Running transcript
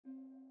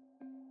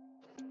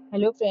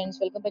Hello friends,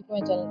 welcome back to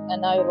my channel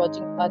and now you're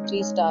watching a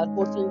 3-star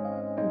hotel.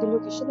 The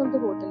location of the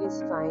hotel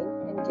is fine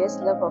and guests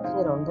love walking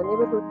around the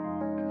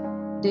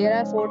neighborhood. There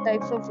are 4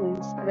 types of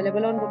rooms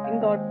available on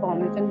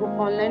booking.com. You can book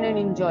online and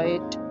enjoy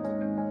it.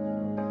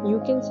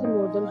 You can see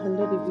more than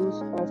 100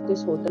 reviews of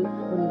this hotel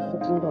on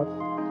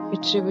booking.com.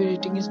 Its review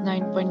rating is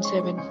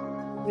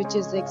 9.7, which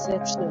is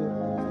exceptional.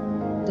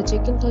 The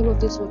check-in time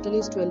of this hotel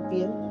is 12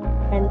 p.m.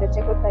 and the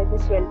checkout time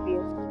is 12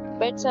 p.m.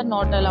 Pets are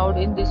not allowed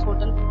in this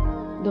hotel.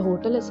 The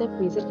hotel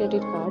accepts major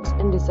credit cards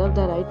and reserves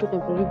the right to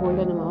temporarily hold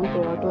an amount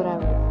prior to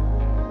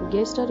arrival.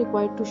 Guests are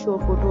required to show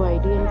photo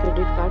ID and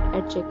credit card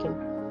at check-in.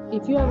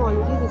 If you have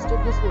already visited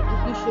this hotel,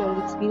 please share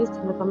your experience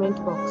in the comment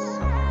box.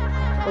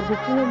 For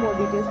booking or more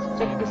details,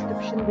 check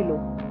description below.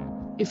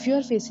 If you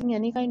are facing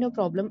any kind of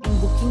problem in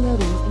booking a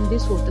room in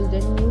this hotel,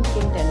 then you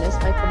can tell us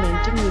by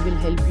commenting. We will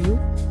help you.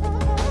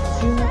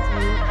 If you are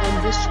new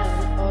on this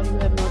channel or you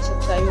have not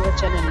subscribed our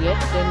channel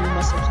yet, then you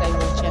must subscribe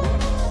our channel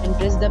and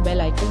press the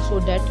bell icon so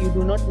that you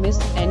do not miss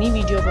any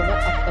video of our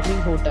upcoming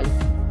hotel.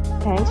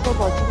 Thanks for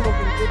watching the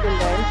video till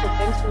the end. So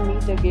friends, will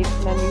meet again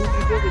in a new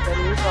video with a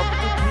new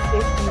property. Be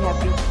safe, be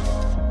happy.